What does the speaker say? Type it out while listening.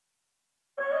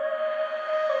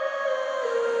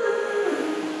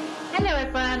Hello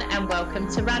everyone and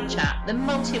welcome to Rad Chat, the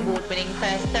multi-award winning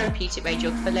first therapeutic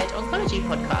radiographer-led oncology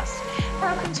podcast.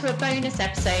 Welcome to a bonus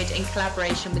episode in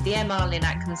collaboration with the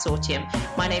Linac Consortium.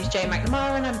 My name's Jo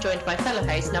McNamara and I'm joined by fellow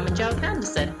host Naman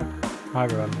Canderson. Hi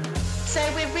everyone. So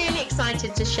we're really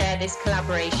excited to share this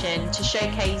collaboration to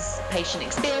showcase patient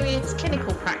experience,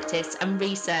 clinical practice and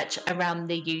research around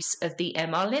the use of the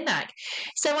Linac.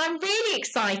 So I'm really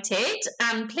excited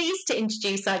and pleased to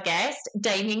introduce our guest,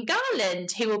 Damien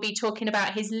Garland, who will be talking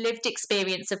about his lived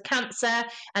experience of cancer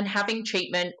and having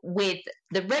treatment with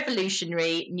the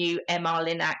revolutionary new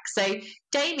Linac. So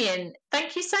Damien,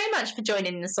 thank you so much for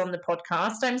joining us on the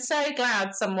podcast. I'm so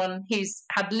glad someone who's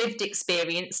had lived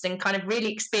experience and kind of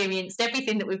really experienced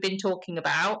everything that we've been talking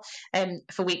about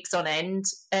for weeks on end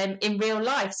in real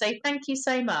life. So thank you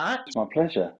so much. It's my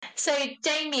pleasure. So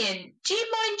Damien, do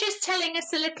you mind just telling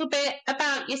us a little bit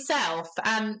about yourself,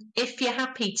 if you're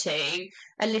happy to,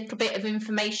 a little bit of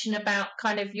information about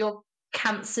kind of your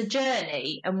cancer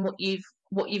journey and what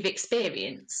you've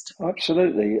experienced?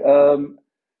 Absolutely.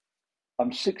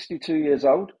 I'm 62 years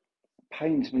old.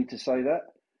 Pains me to say that.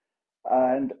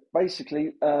 And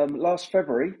basically, last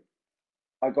February,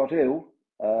 I got ill,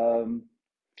 and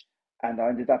I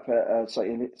ended up at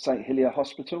St Helier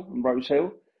Hospital in Rose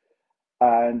Hill.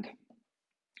 And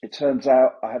it turns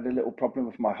out I had a little problem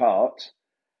with my heart.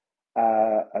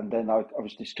 And then I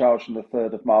was discharged on the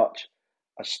 3rd of March.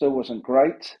 I still wasn't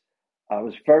great. I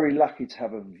was very lucky to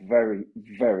have a very,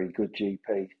 very good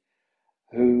GP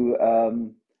who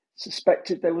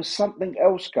suspected there was something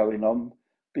else going on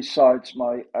besides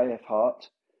my AF heart.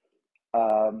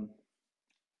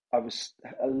 I was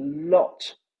a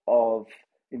lot of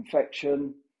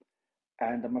infection,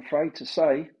 and I'm afraid to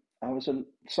say I was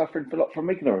suffering a lot from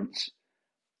ignorance.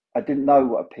 I didn't know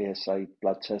what a PSA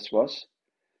blood test was,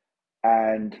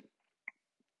 and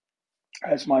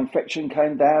as my infection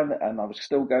came down and I was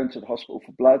still going to the hospital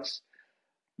for bloods,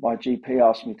 my GP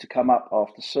asked me to come up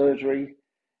after surgery.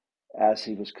 As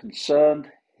he was concerned,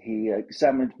 he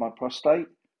examined my prostate,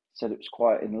 said it was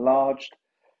quite enlarged.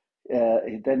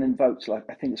 He then invoked,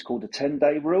 I think it's called a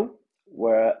 10-day rule,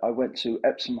 where I went to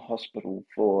Epsom Hospital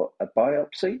for a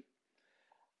biopsy.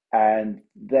 And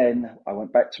then I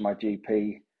went back to my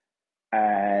GP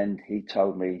and he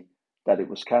told me that it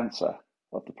was cancer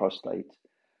of the prostate,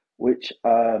 which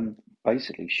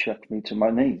basically shook me to my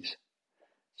knees.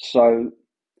 So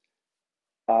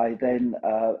I then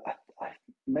I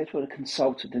met with a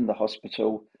consultant in the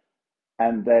hospital,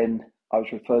 and then I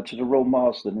was referred to the Royal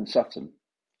Marsden in Sutton.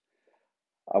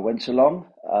 I went along,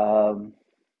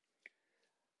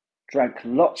 drank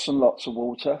lots and lots of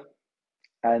water,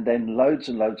 and then loads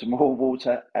and loads of more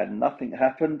water, and nothing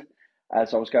happened.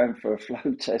 As I was going for a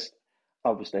flow test, I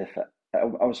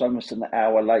was almost an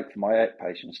hour late for my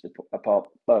outpatients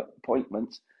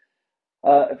appointment.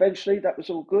 Eventually, that was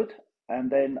all good, and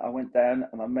then I went down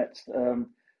and I met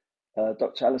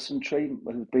Dr. Alison Tree, who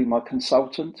would be my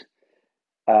consultant,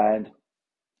 and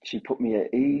she put me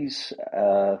at ease,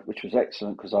 which was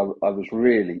excellent because I was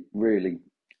really, really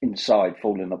inside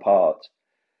falling apart.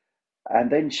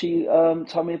 And then she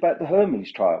told me about the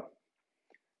Hermes trial.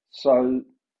 So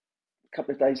a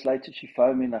couple of days later, she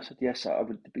phoned me and I said, yes, I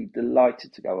would be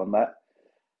delighted to go on that.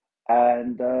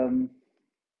 And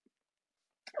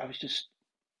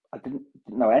I didn't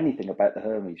know anything about the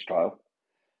Hermes trial.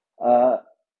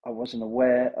 I wasn't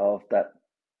aware of that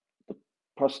the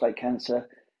prostate cancer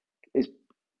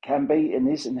can be and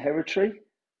is hereditary.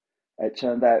 It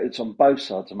turned out it's on both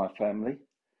sides of my family.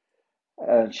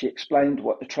 She explained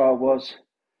what the trial was,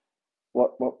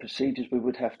 what procedures we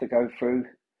would have to go through.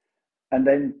 And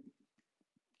then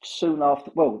soon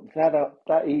after,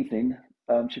 that evening,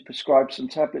 she prescribed some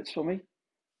tablets for me.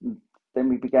 Then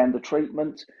we began the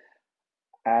treatment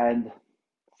and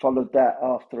followed that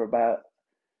after about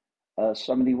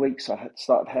so many weeks. I had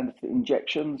started having the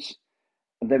injections,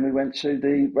 and then we went to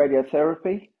the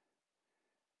radiotherapy,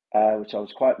 which I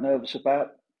was quite nervous about,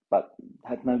 but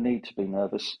had no need to be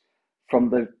nervous. From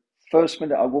the first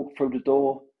minute I walked through the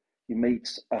door, you meet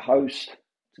a host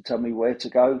to tell me where to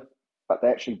go, but they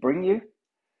actually bring you.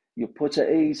 You're put at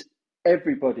ease.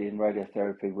 Everybody in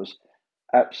radiotherapy was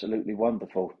absolutely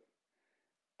wonderful.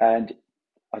 And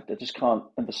I just can't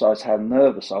emphasize how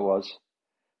nervous I was,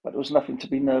 but there was nothing to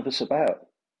be nervous about.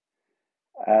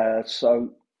 So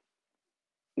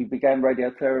we began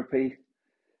radiotherapy.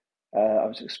 I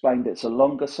was explained it's a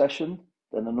longer session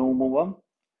than a normal one.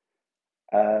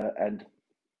 And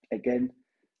again,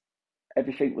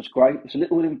 everything was great. It was a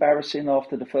little embarrassing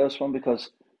after the first one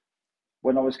because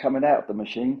when I was coming out of the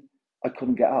machine, I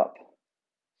couldn't get up.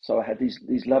 So I had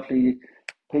these lovely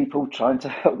people trying to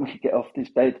help me get off this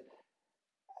bed.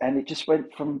 And it just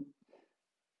went from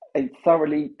a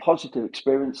thoroughly positive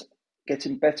experience,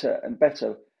 getting better and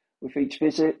better with each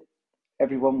visit.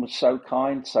 Everyone was so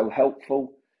kind, so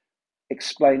helpful,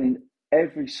 explaining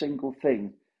every single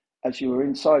thing. As you were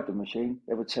inside the machine,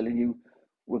 they were telling you,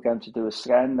 we're going to do a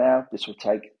scan now. This will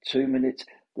take 2 minutes.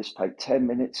 This will take 10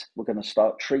 minutes. We're going to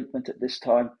start treatment at this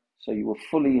time. So you were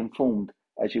fully informed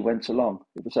as you went along.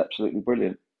 It was absolutely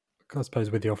brilliant. I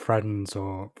suppose with your friends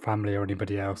or family or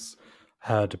anybody else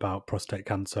heard about prostate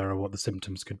cancer or what the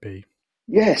symptoms could be?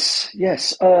 Yes.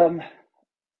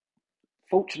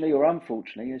 Fortunately or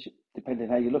unfortunately, depending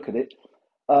how you look at it,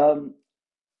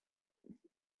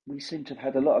 we seem to have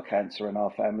had a lot of cancer in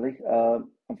our family.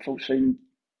 Unfortunately,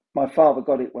 my father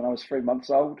got it when I was 3 months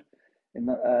old, and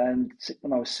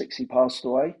when I was 6, he passed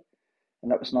away,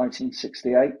 and that was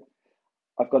 1968.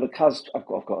 I've got a cousin. I've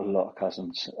got a lot of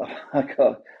cousins. I've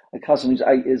got a cousin who's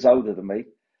 8 years older than me,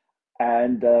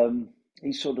 and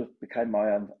he sort of became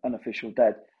my unofficial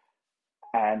dad.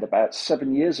 And about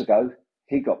 7 years ago,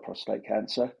 he got prostate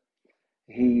cancer.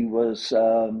 He was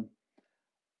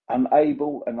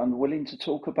unable and unwilling to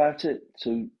talk about it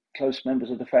to close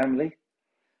members of the family.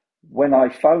 When I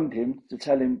phoned him to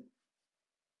tell him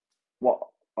what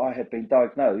I had been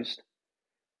diagnosed,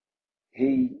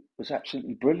 he was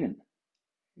absolutely brilliant.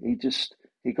 He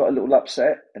got a little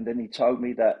upset, and then he told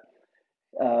me that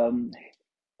on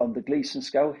the Gleason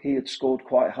scale, he had scored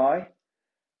quite high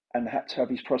and had to have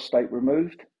his prostate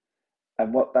removed,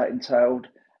 and what that entailed,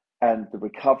 and the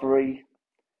recovery.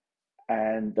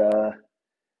 And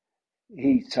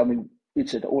he told me, he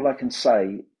said, all I can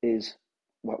say is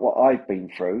what I've been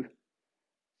through.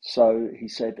 So he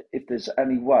said, if there's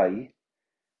any way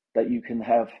that you can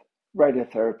have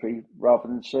radiotherapy rather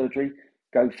than surgery,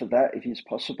 go for that if it's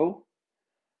possible.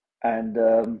 And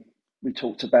we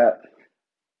talked about,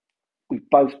 we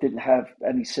both didn't have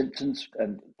any symptoms,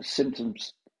 and the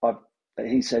symptoms that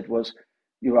he said was,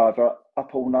 you're either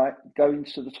up all night going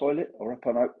to the toilet or up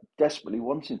all night desperately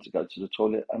wanting to go to the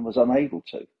toilet and was unable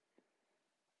to.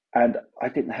 And I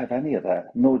didn't have any of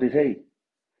that, nor did he.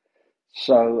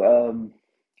 So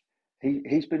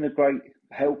he's been a great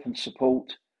help and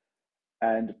support,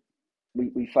 and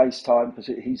we FaceTime because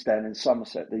he's down in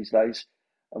Somerset these days,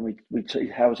 and we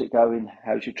how's it going?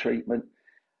 How's your treatment?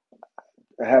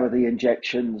 How are the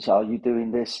injections? Are you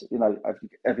doing this? You know,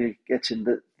 have you getting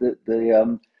the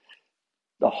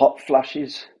hot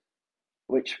flushes,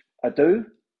 which I do,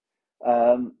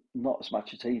 not as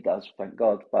much as he does, thank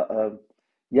God. But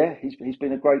yeah, he's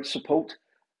been a great support,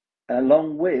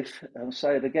 along with, and I'll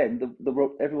say it again,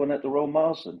 everyone at the Royal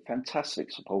Marsden,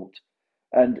 fantastic support.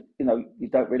 And you know, you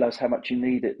don't realise how much you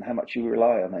need it and how much you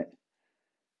rely on it,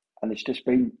 and it's just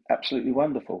been absolutely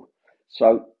wonderful.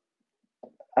 So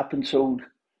up until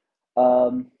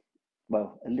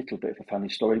well, a little bit of a funny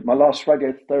story. My last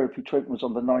radiotherapy treatment was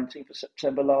on the 19th of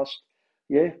September last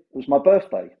year. It was my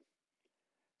birthday.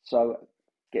 So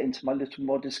get into my little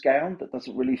modest gown that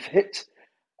doesn't really fit.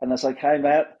 And as I came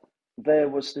out, there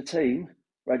was the team,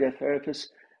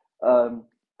 radiotherapists,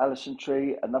 Alison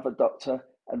Tree, another doctor,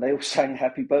 and they all sang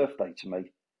happy birthday to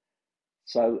me.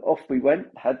 So off we went,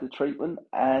 had the treatment,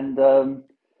 and I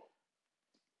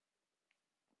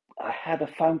had a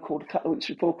phone call a couple of weeks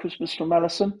before Christmas from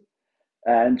Alison,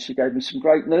 and she gave me some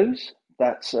great news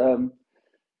that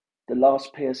the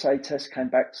last PSA test came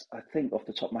back, I think off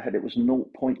the top of my head, it was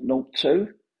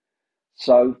 0.02.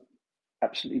 So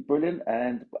absolutely brilliant.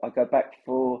 And I go back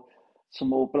for some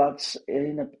more bloods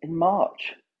in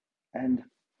March, and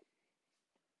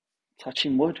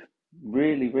touching wood,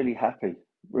 really, really happy,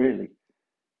 really.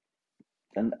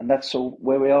 And that's all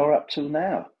where we are up to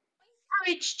now.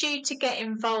 Encouraged you to get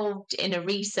involved in a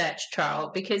research trial?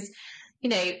 Because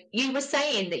you were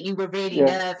saying that you were really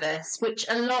nervous, which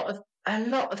a lot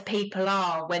of people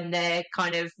are when they're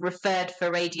kind of referred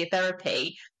for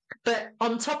radiotherapy. But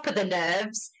on top of the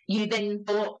nerves, you then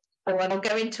thought, oh, and I'll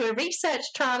go into a research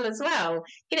trial as well.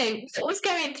 What was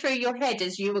going through your head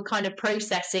as you were kind of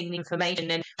processing the information,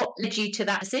 and what led you to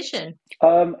that decision?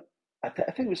 I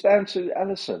think it was down to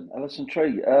Alison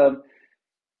Tree.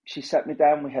 She sat me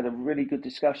down. We had a really good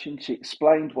discussion. She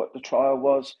explained what the trial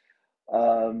was,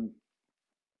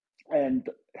 and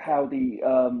how the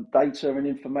data and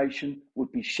information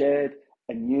would be shared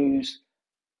and used.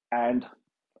 And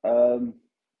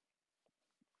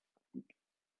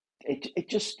it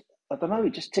just, I don't know,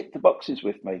 it just ticked the boxes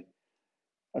with me.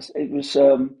 It was,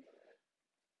 I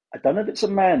don't know if it's a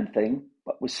man thing,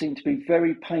 but we seem to be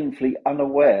very painfully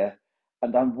unaware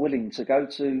and unwilling to go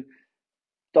to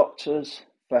doctors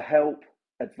for help,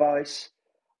 advice.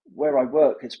 Where I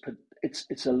work,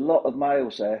 it's a lot of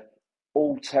males there,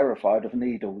 all terrified of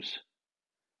needles.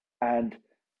 and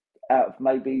out of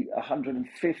maybe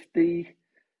 150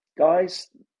 guys,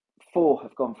 4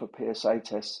 have gone for PSA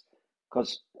tests,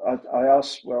 because I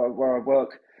asked where I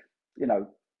work,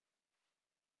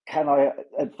 can I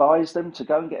advise them to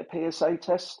go and get a PSA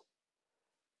test?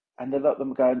 And a lot of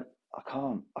them are going, I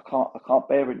can't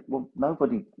bear it. Well,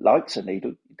 nobody likes a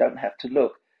needle. You don't have to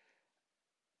look.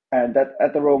 And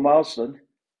at the Royal Marsden,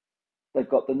 they've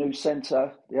got the new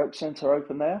centre, the Oak Centre,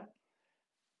 open there,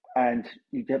 and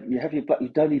you have your blood. You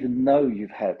don't even know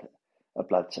you've had a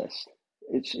blood test.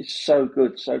 It's so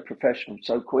good, so professional,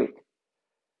 so quick.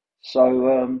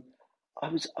 So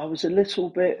I was a little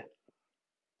bit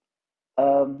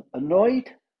annoyed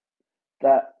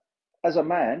that, as a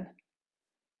man,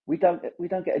 we don't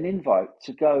get an invite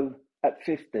to go at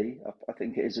 50. I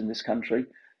think it is in this country,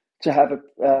 to have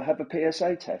a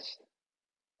PSA test.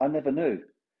 I never knew,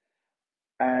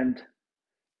 and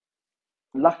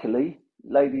luckily,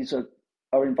 ladies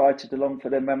are invited along for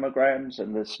their mammograms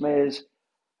and their smears,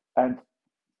 and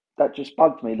that just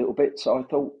bugged me a little bit. So I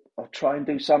thought I'd try and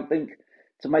do something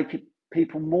to make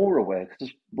people more aware,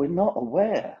 because we're not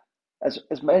aware as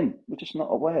men. We're just not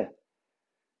aware.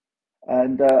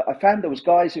 And I found there was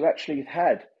guys who actually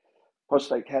had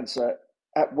prostate cancer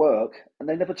at work, and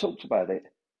they never talked about it.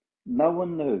 No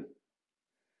one knew.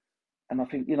 And I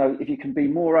think, if you can be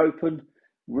more open,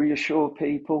 reassure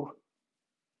people,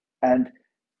 and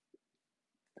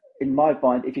in my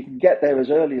mind, if you can get there as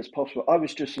early as possible, I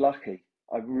was just lucky.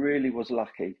 I really was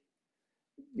lucky.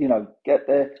 Get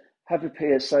there, have a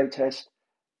PSA test,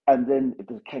 and then if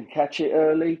you can catch it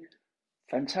early,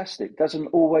 fantastic. Doesn't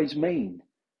always mean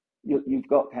you've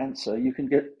got cancer. You can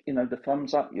get, the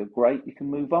thumbs up, you're great, you can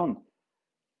move on.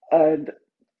 And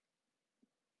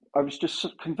I was just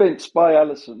convinced by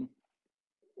Alison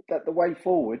that the way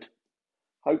forward,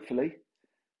 hopefully,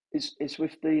 is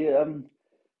with the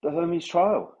Hermes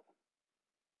trial.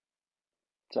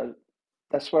 So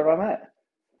that's where I'm at.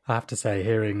 I have to say,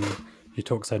 hearing you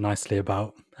talk so nicely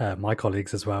about my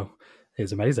colleagues as well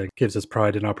is amazing. It gives us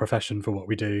pride in our profession for what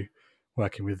we do,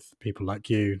 working with people like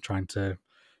you, trying to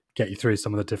get you through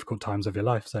some of the difficult times of your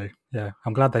life. So yeah,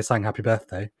 I'm glad they sang happy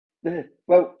birthday. Yeah.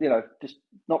 Well, just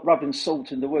not rubbing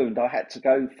salt in the wound. I had to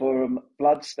go for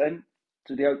bloods then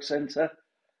to the Oak Centre.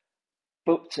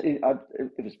 Booked in,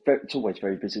 it's always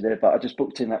very busy there, but I just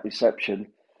booked in that reception,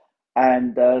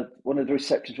 and one of the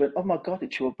receptionists went, "Oh my God,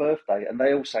 it's your birthday!" And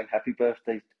they all sang happy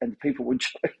birthday, and people were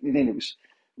joining in. It was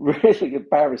really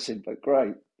embarrassing, but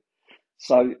great.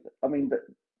 So, I mean,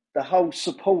 the whole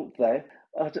support there.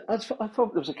 I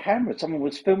thought there was a camera. Someone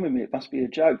was filming me. It must be a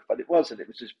joke, but it wasn't. It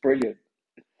was just brilliant.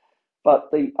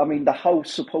 But the whole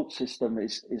support system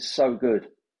is so good,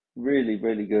 really,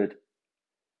 really good.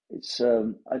 It's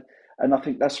and I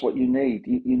think that's what you need.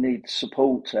 You need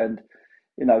support, and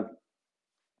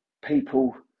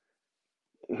people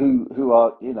who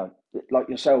are like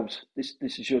yourselves. This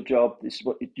is your job. This is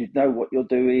what you know what you're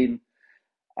doing,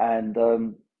 and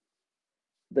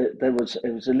it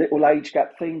was a little age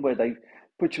gap thing where they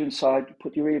put you inside,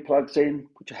 put your earplugs in,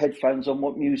 put your headphones on.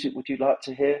 What music would you like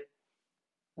to hear?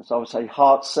 As I would say,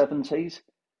 Heart 70s.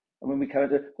 And when we came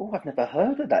to, I've never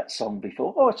heard of that song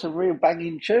before. Oh, it's a real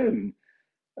banging tune.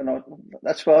 And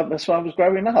that's why I was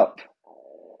growing up.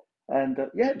 And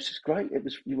it was just great. It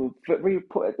was, you were very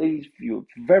put at ease, you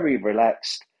were very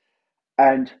relaxed,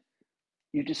 and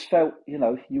you just felt,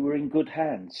 you were in good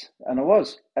hands. And I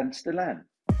was, and still am.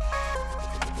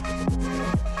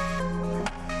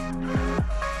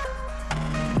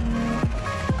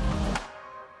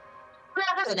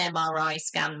 Had an MRI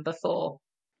scan before?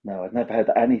 No, I'd never had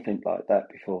anything like that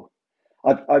before.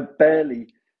 I barely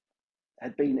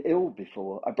had been ill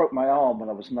before. I broke my arm when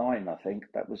I was 9, I think.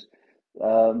 That was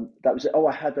it. Oh,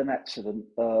 I had an accident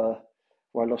where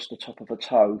I lost the top of a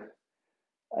toe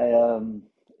in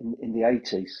the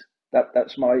 80s.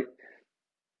 That's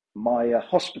my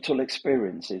hospital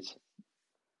experiences.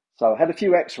 So I had a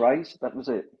few X-rays. That was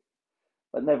it,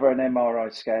 but never an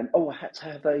MRI scan. Oh, I had to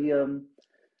have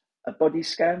a body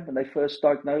scan when they first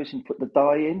diagnosed and put the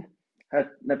dye in.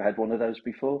 Never had one of those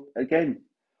before. Again,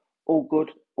 all good,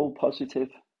 all positive,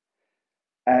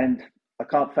 and I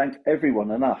can't thank everyone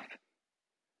enough.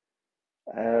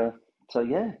 So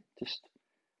yeah, just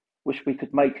wish we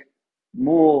could make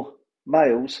more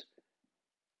males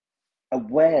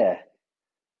aware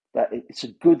that it's a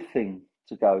good thing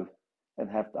to go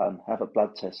and have a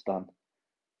blood test done.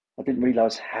 I didn't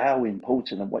realise how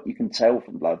important and what you can tell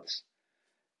from bloods.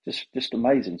 Just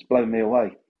amazing. It's blown me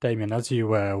away. Damien, as you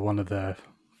were one of the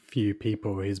few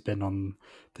people who's been on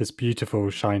this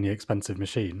beautiful, shiny, expensive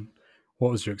machine,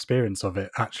 what was your experience of it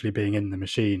actually being in the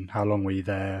machine? How long were you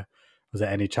there? Was there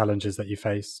any challenges that you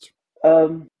faced?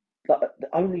 The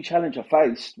only challenge I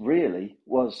faced really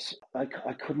was I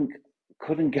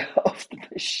couldn't get off the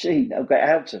machine or get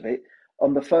out of it.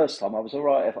 On the first time, I was all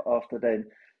right after then.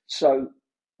 So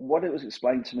what it was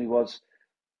explained to me was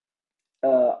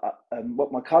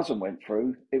what my cousin went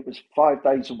through. It was 5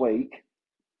 days a week,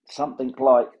 something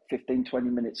like 15, 20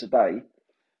 minutes a day,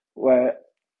 where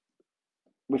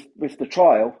with the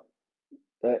trial,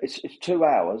 it's 2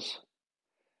 hours,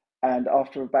 and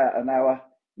after about an hour,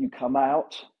 you come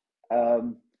out.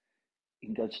 You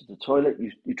can go to the toilet.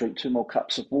 You drink 2 more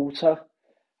cups of water,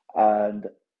 and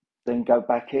then go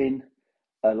back in.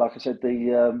 Like I said,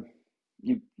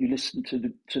 you listen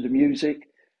to the music,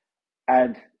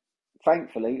 and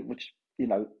thankfully, which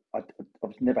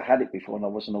I've never had it before and I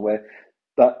wasn't aware,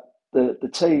 but the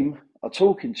team are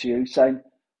talking to you saying,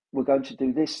 we're going to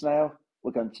do this now,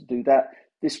 we're going to do that.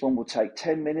 This one will take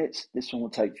 10 minutes. This one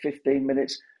will take 15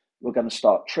 minutes. We're going to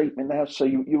start treatment now. So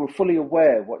you were fully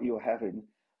aware of what you were having.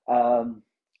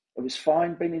 It was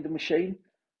fine being in the machine.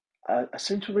 I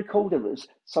seem to recall there was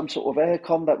some sort of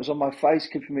aircon that was on my face,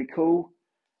 keeping me cool.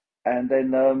 And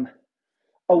then,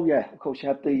 oh yeah, of course, you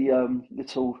have the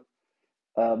little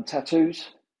tattoos,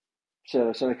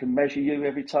 so they can measure you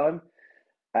every time,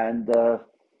 and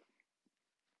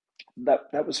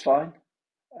that was fine.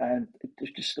 And it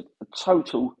was just a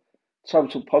total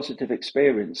positive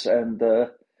experience. And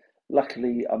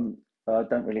luckily, I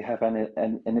don't really have any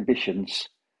inhibitions,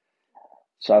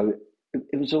 so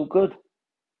it was all good.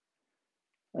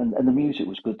 And the music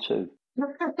was good too.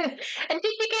 And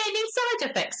did you get any side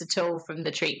effects at all from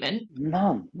the treatment?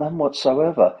 None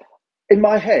whatsoever. In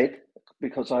my head,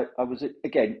 because I was,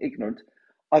 again, ignorant,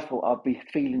 I thought I'd be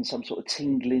feeling some sort of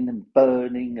tingling and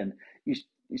burning. And you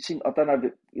seem, I don't know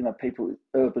that, people,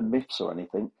 urban myths or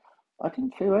anything. I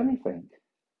didn't feel anything.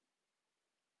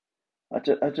 I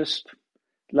just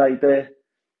lay there,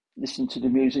 listened to the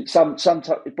music. Sometimes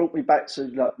it brought me back to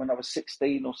like when I was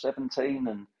 16 or 17,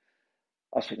 and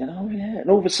I was thinking, oh yeah, and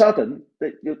all of a sudden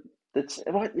that's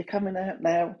right. You're coming out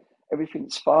now.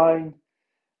 Everything's fine,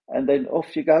 and then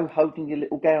off you go, holding your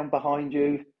little gown behind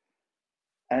you.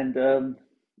 And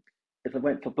if I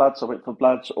went for bloods, I went for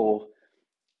bloods, or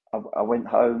I went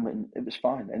home, and it was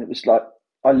fine. And it was like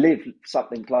I lived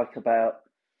something like about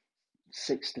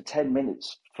 6 to 10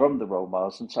 minutes from the Royal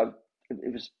Marsden, so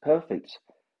it was perfect.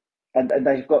 And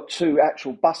they've got 2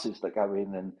 actual buses that go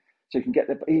in, and so you can get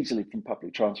there easily from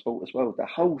public transport as well. The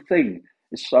whole thing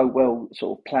is so well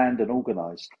sort of planned and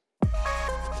organised.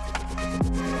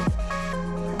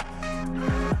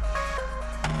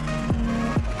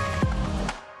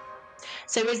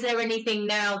 So is there anything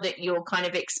now that you're kind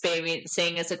of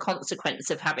experiencing as a consequence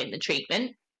of having the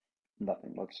treatment?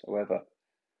 Nothing whatsoever.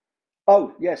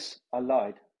 Oh, yes, I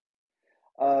lied.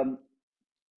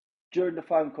 During the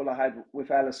phone call I had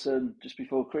with Alison just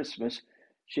before Christmas,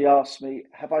 she asked me,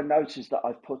 have I noticed that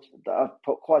I've put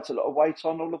quite a lot of weight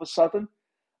on all of a sudden?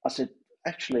 I said,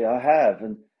 actually, I have.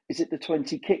 And is it the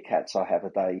 20 Kit Kats I have a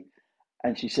day?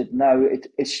 And she said, no,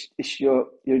 it's your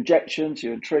injections,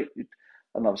 your treatment.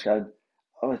 And I was going,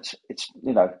 oh, it's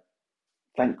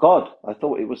thank God. I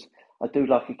thought it was, I do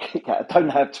like a Kit Kat. I don't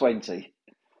have 20.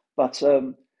 But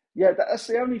yeah, that's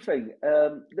the only thing.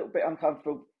 A little bit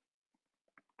uncomfortable.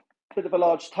 Bit of a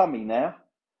large tummy now,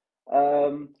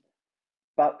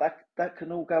 but that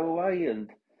can all go away. And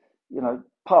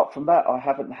apart from that, I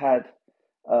haven't had.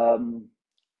 You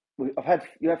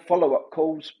have follow-up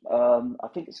calls. I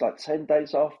think it's like 10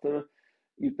 days after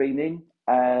you've been in,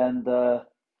 and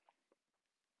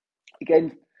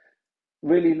again,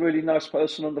 really nice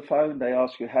person on the phone. They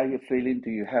ask you how you're feeling. Do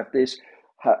you have this?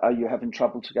 Are you having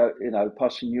trouble to go?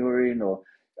 Passing urine, or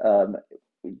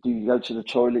do you go to the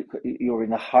toilet? You're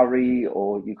in a hurry,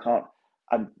 or you can't.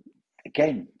 And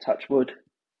again, touch wood,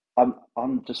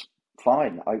 I'm just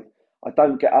fine. I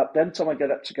don't get up. The only time I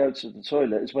get up to go to the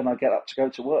toilet is when I get up to go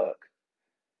to work.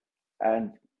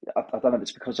 And I don't know if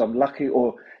it's because I'm lucky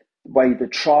or the way the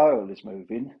trial is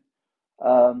moving.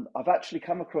 I've actually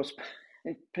come across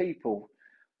people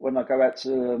when I go out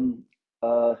to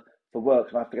for work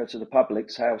and I have to go to the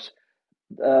public's house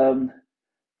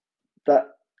that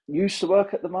used to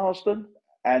work at the Marsden,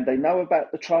 and they know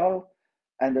about the trial,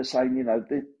 and they're saying,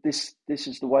 this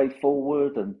is the way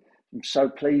forward, and I'm so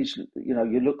pleased,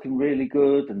 you're looking really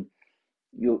good, and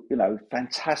you're,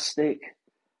 fantastic.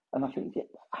 And I think,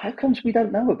 how comes we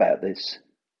don't know about this?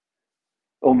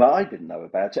 Or I didn't know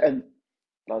about it. And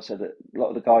like I said, a lot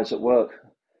of the guys at work,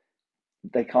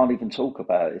 they can't even talk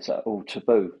about it. It's all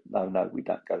taboo. No, we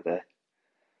don't go there.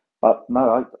 But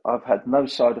no, I've had no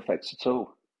side effects at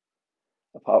all,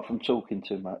 apart from talking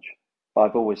too much. But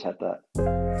I've always had that.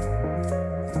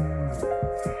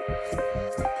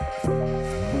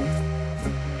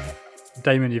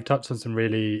 Damien, you've touched on some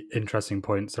really interesting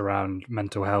points around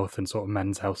mental health and sort of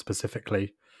men's health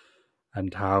specifically,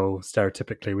 and how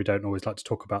stereotypically we don't always like to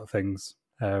talk about things.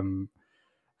 And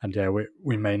yeah,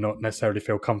 we may not necessarily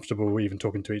feel comfortable even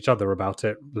talking to each other about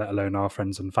it, let alone our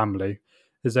friends and family.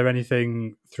 Is there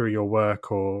anything through your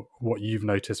work or what you've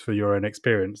noticed for your own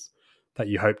experience that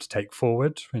you hope to take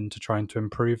forward into trying to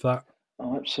improve that?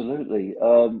 Oh, absolutely.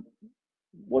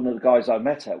 One of the guys I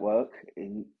met at work,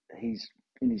 he's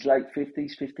in his late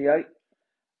 50s, 58.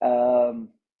 And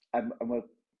we're,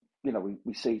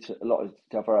 we see a lot of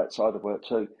each other outside of work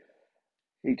too.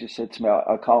 He just said to me,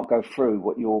 I can't go through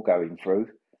what you're going through.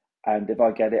 And if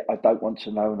I get it, I don't want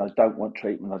to know, and I don't want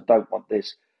treatment, I don't want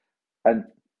this. And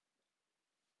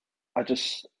I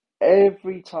just,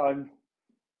 every time,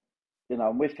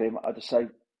 I'm with him, I just say,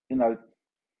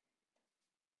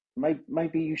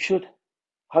 maybe you should.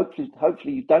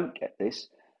 Hopefully you don't get this.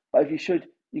 But if you should,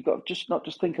 you've got to just not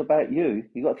just think about you.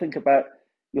 You've got to think about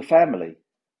your family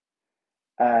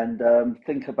and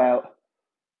think about,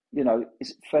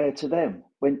 is it fair to them?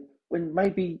 When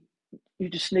maybe you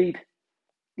just need,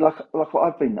 like what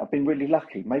I've been really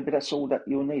lucky. Maybe that's all that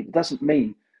you'll need. It doesn't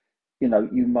mean,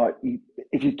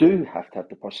 if you do have to have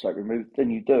the prostate removed, then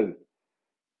you do.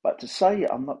 But to say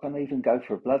I'm not going to even go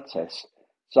for a blood test,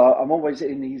 so I'm always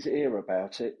in his ear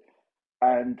about it.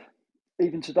 And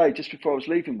even today, just before I was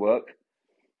leaving work,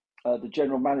 the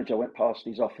general manager went past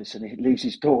his office and he leaves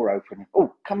his door open.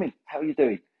 Oh, come in. How are you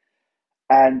doing?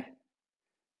 And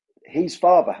his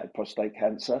father had prostate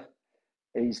cancer.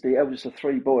 He's the eldest of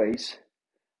three boys,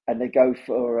 and they go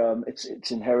for it's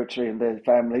hereditary in their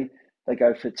family. They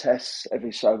go for tests I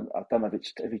don't know if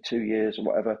it's every 2 years or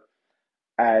whatever.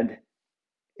 And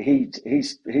he's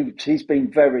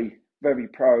been very, very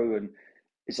pro, and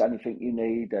is there anything you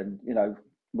need, and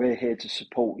we're here to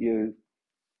support you.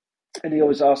 And he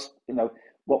always asks,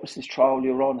 what was this trial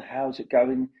you're on? How's it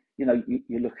going? You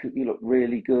look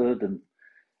really good. And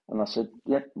I said,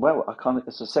 yeah, well, I can't,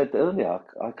 as I said earlier,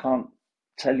 I can't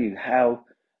tell you how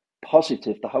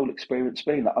positive the whole experience has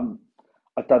been.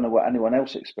 I don't know what anyone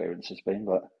else's experience has been,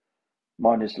 but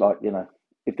mine is like,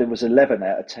 if there was 11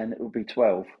 out of 10, it would be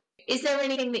 12. Is there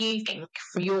anything that you think,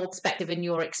 from your perspective and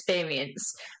your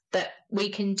experience, that we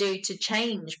can do to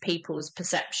change people's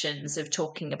perceptions of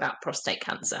talking about prostate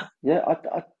cancer? Yeah,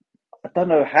 I don't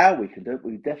know how we can do it.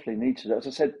 We definitely need to do it. As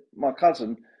I said, my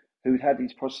cousin, who'd had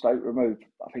his prostate removed,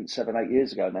 I think 7-8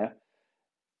 years ago now,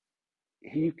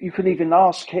 you can even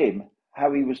ask him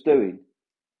how he was doing,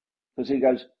 because he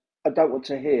goes, I don't want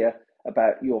to hear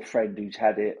about your friend who's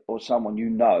had it or someone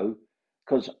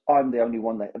because I'm the only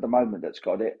one at the moment that's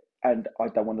got it, and I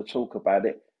don't want to talk about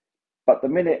it. But the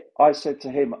minute I said to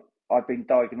him, I've been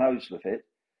diagnosed with it,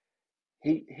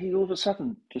 he all of a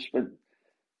sudden just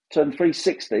turned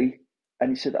 360, and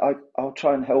he said, I'll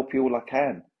try and help you all I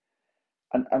can.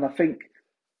 And I think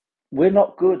we're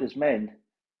not good as men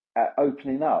at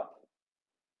opening up,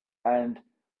 and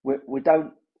we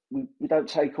don't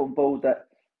take on board that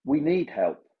we need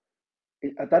help.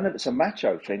 I don't know if it's a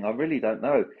macho thing. I really don't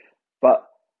know, but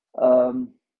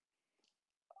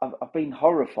I've been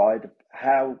horrified of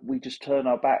how we just turn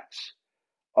our backs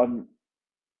on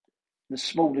the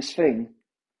smallest thing,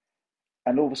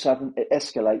 and all of a sudden it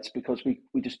escalates because we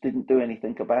just didn't do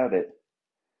anything about it.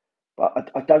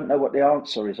 But I don't know what the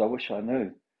answer is. I wish I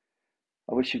knew.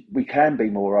 I wish we can be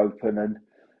more open.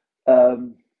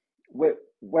 And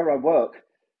where I work,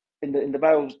 in the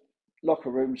males'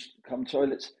 locker rooms, come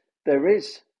toilets, there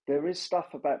is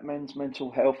stuff about men's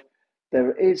mental health.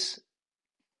 There is,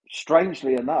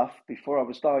 strangely enough, before I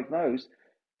was diagnosed,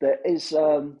 there is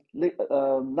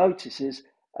notices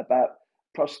about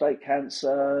prostate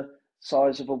cancer,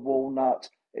 size of a walnut.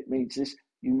 It means this.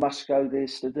 You must go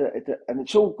this, and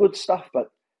it's all good stuff.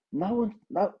 But no,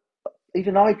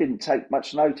 even I didn't take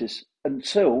much notice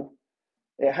until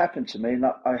it happened to me, and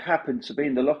I happened to be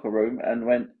in the locker room and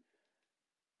went,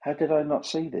 how did I not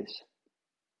see this?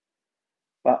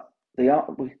 But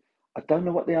I don't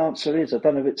know what the answer is. I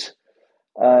don't know if it's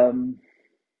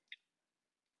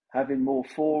having more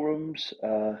forums.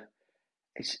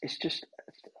 It's just,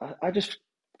 I just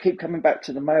keep coming back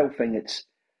to the male thing.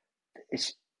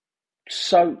 It's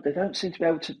so, they don't seem to be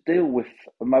able to deal with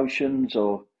emotions.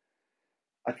 Or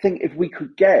I think if we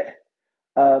could get,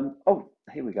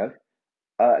 here we go.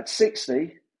 At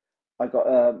 60, I got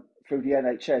through the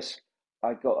NHS,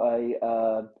 I got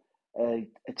a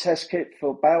test kit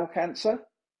for bowel cancer,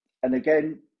 and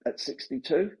again at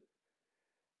 62,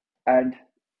 and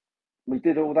we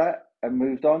did all that and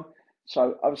moved on.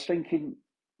 So I was thinking,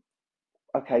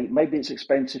 okay, maybe it's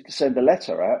expensive to send a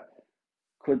letter out.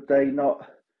 Could they not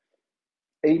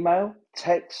email?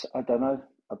 text. I don't know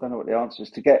what the answer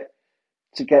is. To get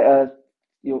a,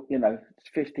 you know, it's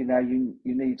 50 now. You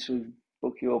need to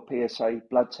book your PSA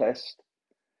blood test,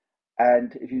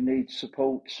 and if you need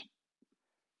support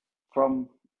from,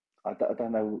 I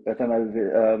don't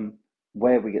know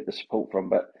where we get the support from,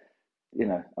 but you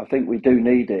know, I think we do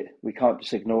need it. We can't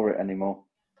just ignore it anymore.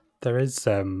 There is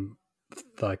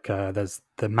there's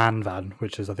the Man Van,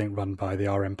 which is I think run by the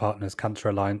RM Partners Cancer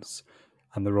Alliance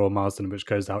and the Royal Marsden, which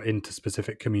goes out into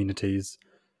specific communities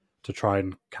to try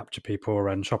and capture people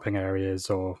around shopping areas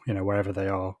or, you know, wherever they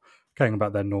are, going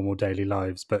about their normal daily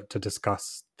lives, but to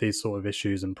discuss these sort of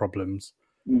issues and problems.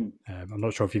 I'm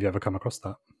not sure if you've ever come across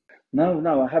that.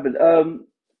 No, I haven't.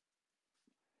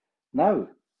 No,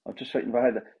 I'm just thinking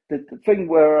about it. The thing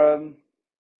where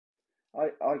I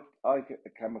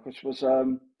came across was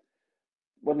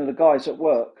one of the guys at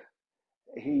work.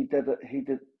 He did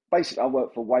basically. I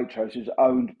work for Waitrose, who's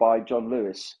owned by John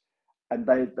Lewis, and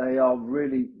they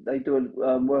do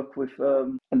work with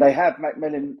and they have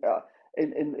Macmillan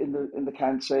in the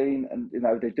canteen, and you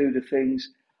know, they do the things.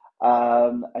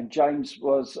 And James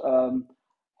was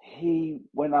he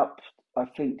went up, I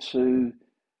think, to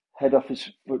head office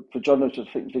for John Lewis, I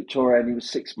think, Victoria, and he was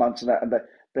 6 months in that, and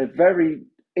they're very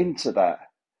into that.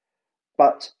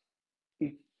 But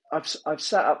I've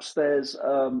sat upstairs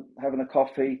having a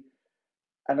coffee,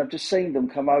 and I've just seen them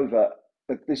come over.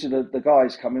 This is the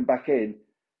guys coming back in,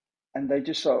 and they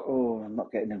just thought, "Oh, I'm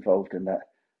not getting involved in that."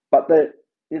 But they,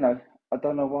 you know, I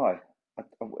don't know why. I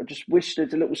just wish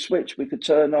there's a little switch we could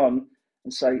turn on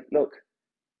and say, "Look,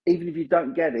 even if you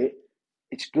don't get it,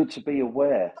 it's good to be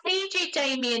aware." Need you,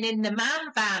 Damien, in the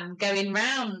Man Van going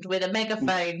round with a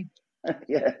megaphone.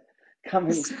 Yeah,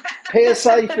 coming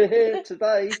PSA for here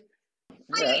today.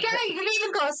 There you go, you've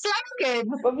even got a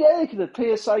slogan. But yeah, you can have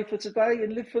PSA for today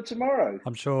and live for tomorrow.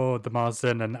 I'm sure the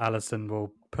Marsden and Alison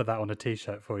will put that on a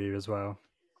t-shirt for you as well.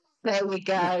 There we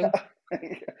go.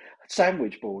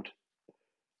 Sandwich board.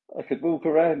 I could walk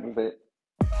around with it.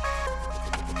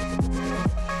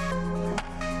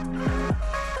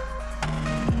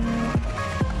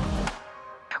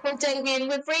 Well, Damien,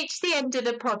 we've reached the end of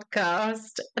the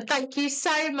podcast. Thank you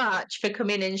so much for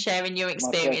coming and sharing your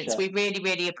experience. We really,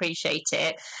 really appreciate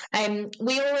it.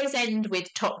 We always end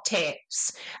with top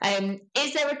tips.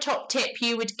 Is there a top tip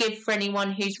you would give for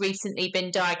anyone who's recently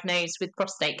been diagnosed with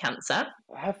prostate cancer?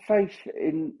 Have faith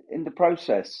in the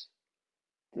process,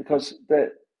 because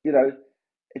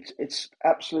it's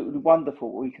absolutely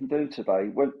wonderful what we can do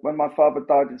today. When my father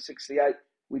died in 1968,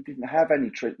 we didn't have any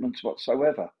treatments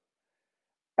whatsoever.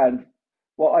 And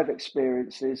what I've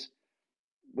experienced is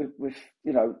with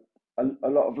you know, a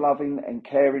lot of loving and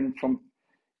caring from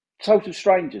total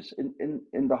strangers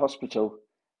in the hospital.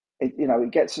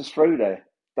 It gets us through there.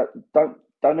 But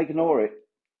don't ignore it.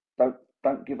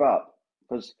 Don't give up,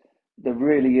 because there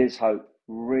really is hope,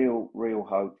 real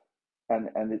hope, and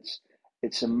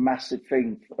it's a massive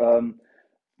thing,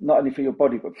 not only for your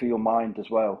body but for your mind as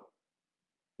well.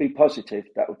 Be positive.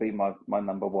 That would be my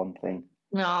number one thing.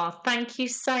 Oh, thank you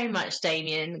so much,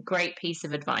 Damien. Great piece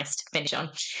of advice to finish on.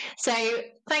 So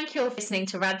thank you all for listening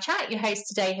to Rad Chat. Your hosts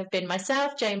today have been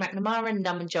myself, Joe McNamara, and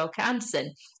Num and Joel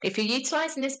Anderson. If you're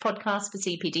utilising this podcast for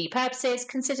CPD purposes,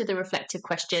 consider the reflective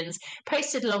questions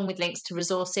posted along with links to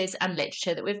resources and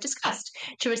literature that we've discussed.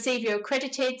 To receive your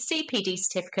accredited CPD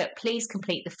certificate, please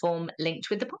complete the form linked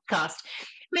with the podcast.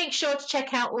 Make sure to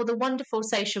check out all the wonderful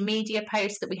social media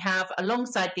posts that we have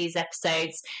alongside these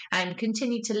episodes, and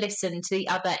continue to listen to the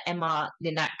other MR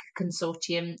Linac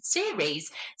Consortium series.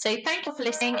 So thank you for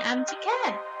listening, and take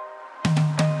care.